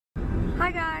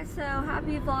Hi guys, so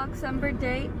happy Vlogcember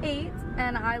day 8,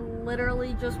 and I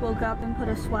literally just woke up and put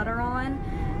a sweater on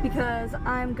because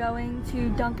I'm going to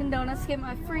Dunkin' Donuts to get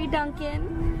my free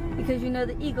Dunkin' because you know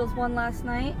the Eagles won last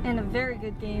night in a very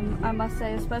good game, I must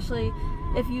say, especially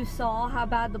if you saw how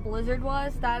bad the blizzard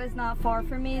was. That is not far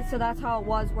from me, so that's how it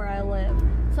was where I live.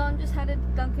 So I'm just headed to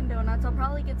Dunkin' Donuts. I'll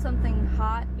probably get something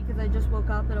hot because I just woke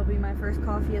up. It'll be my first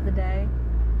coffee of the day.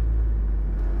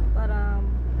 But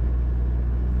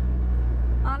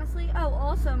honestly, oh,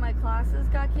 also my classes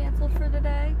got canceled for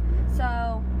today,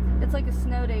 so it's like a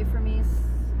snow day for me.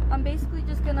 I'm basically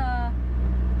just gonna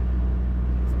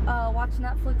watch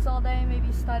Netflix all day,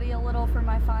 maybe study a little for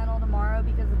my final tomorrow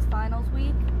because it's finals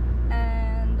week,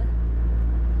 and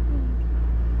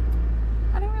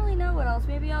I don't really know what else.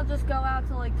 Maybe I'll just go out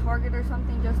to like Target or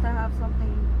something just to have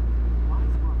something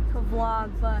to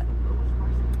vlog, but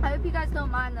I hope you guys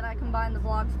don't mind that I combine the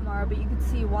vlogs tomorrow, but you can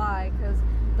see why, because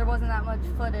there wasn't that much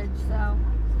footage, so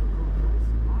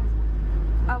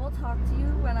I will talk to you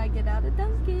when I get out of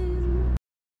Dunkin'.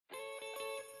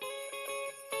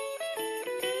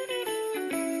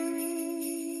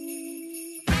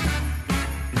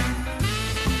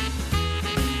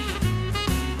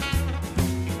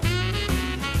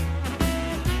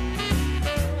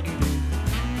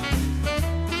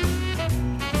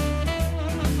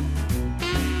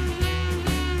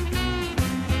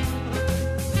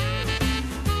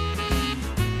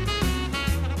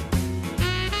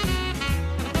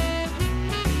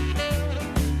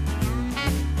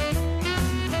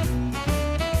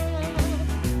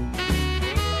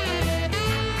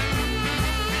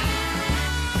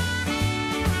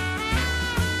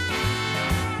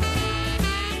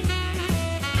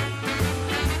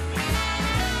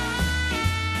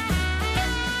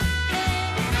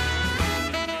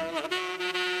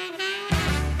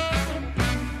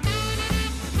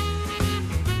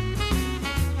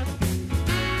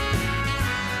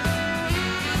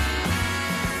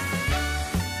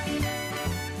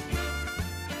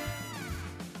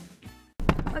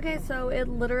 Okay, so it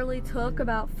literally took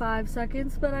about 5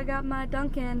 seconds, but I got my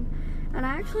Dunkin', and I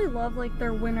actually love like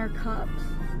their winter cups.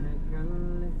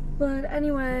 But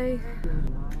anyway,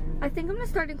 I think I'm gonna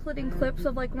start including clips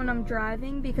of like when I'm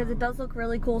driving because it does look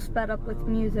really cool sped up with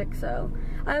music, so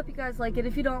I hope you guys like it.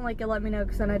 If you don't like it, let me know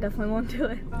because then I definitely won't do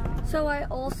it. So I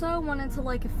also wanted to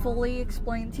like fully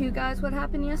explain to you guys what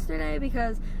happened yesterday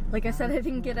because like I said, I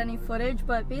didn't get any footage,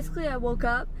 but basically I woke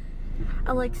up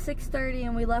at like 6:30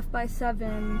 and we left by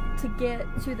 7 to get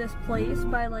to this place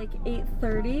by like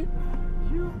 8:30,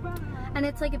 and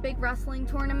it's like a big wrestling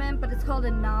tournament, but it's called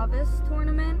a novice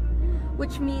tournament,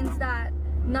 which means that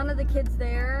none of the kids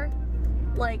there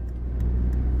like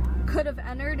could have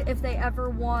entered if they ever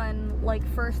won like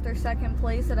first or second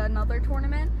place at another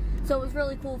tournament. So it was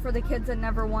really cool for the kids that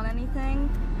never won anything.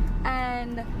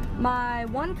 And my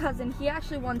one cousin, he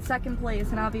actually won second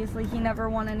place, and obviously he never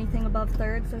won anything above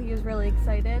third, so he was really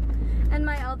excited. And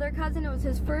my other cousin, it was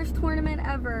his first tournament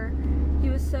ever. He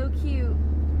was so cute,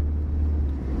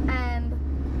 and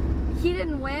he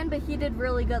didn't win, but he did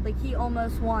really good. Like, he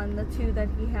almost won the two that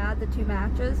he had, the 2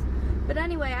 matches. But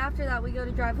anyway, after that, we go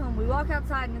to drive home. We walk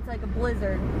outside, and it's like a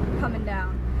blizzard coming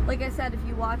down. Like I said, if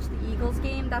you watch the Eagles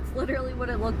game, that's literally what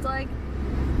it looked like.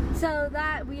 So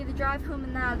that, we had to drive home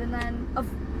in that, and then,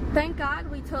 thank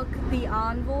God we took the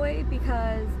Envoy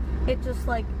because it just,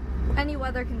 like, any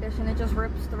weather condition, it just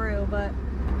rips through, but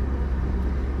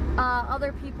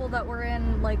other people that were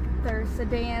in, like, their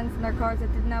sedans and their cars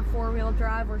that didn't have 4-wheel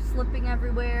drive were slipping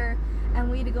everywhere,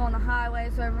 and we had to go on the highway,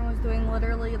 so everyone was doing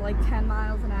literally, like, 10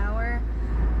 miles an hour.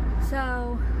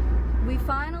 So we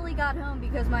finally got home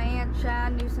because my Aunt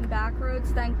Chad knew some back roads,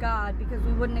 thank God, because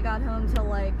we wouldn't have got home till,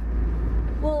 like,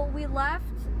 well, we left,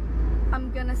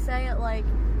 I'm gonna say at like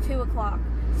 2 o'clock.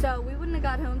 So we wouldn't have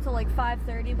got home till like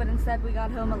 5:30, but instead we got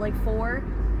home at like 4.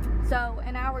 So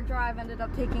an hour drive ended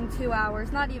up taking 2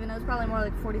 hours. Not even, it was probably more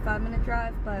like a 45-minute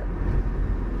drive, but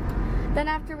then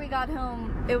after we got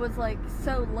home, it was like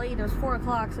so late, it was 4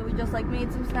 o'clock, so we just like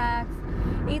made some snacks,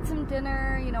 ate some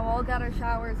dinner, you know, all got our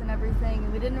showers and everything,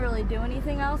 and we didn't really do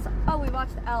anything else. Oh, we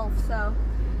watched Elf, so,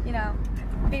 you know,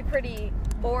 it'd be pretty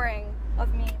boring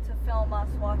of me to film us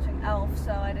watching Elf,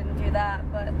 so I didn't do that,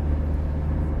 but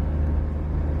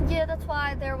yeah, that's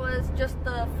why there was just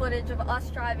the footage of us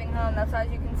driving home. That's why,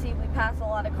 as you can see, we pass a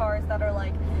lot of cars that are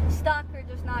like stuck or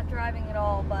just not driving at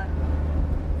all, but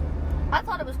I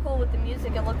thought it was cool with the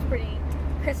music. It looked pretty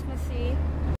Christmassy.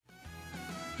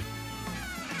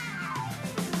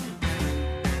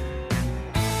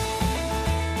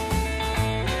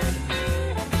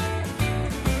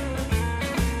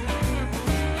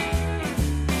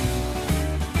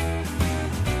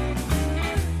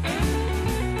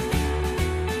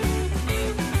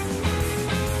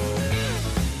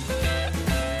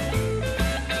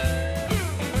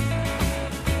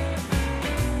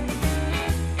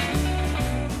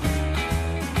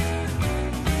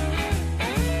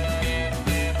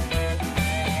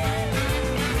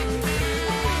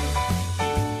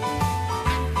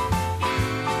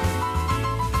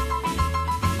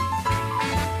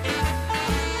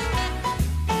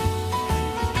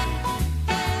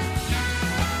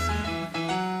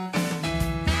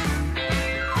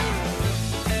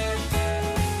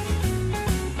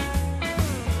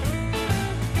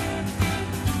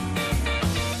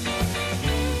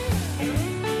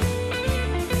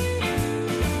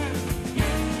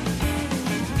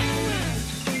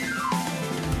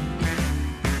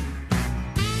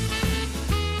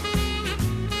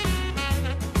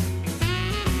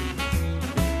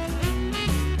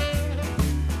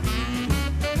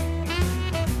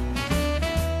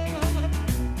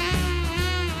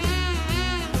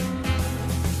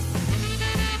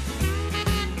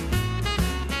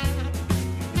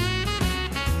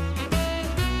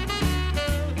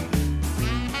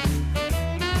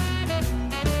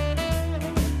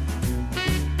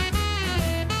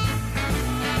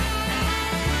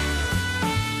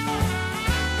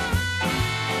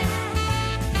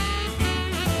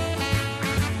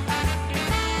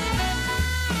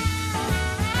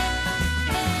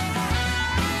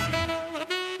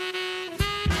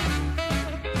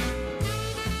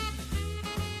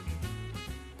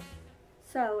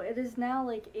 is now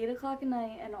like 8 o'clock at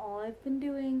night, and all I've been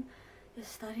doing is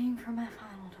studying for my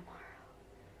final tomorrow,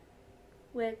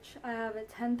 which I have at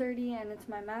 10:30, and it's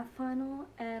my math final,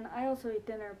 and I also eat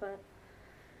dinner, but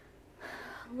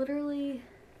literally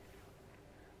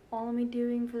all I'm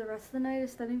doing for the rest of the night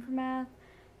is studying for math,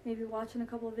 maybe watching a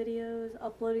couple of videos,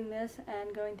 uploading this,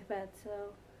 and going to bed.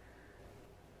 So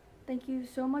thank you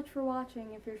so much for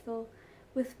watching if you're still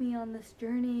with me on this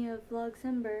journey of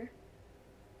Vlogcember.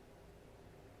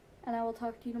 And I will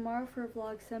talk to you tomorrow for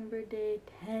Vlogcember day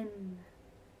 10.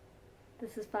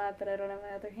 This is 5, but I don't have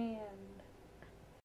my other hand.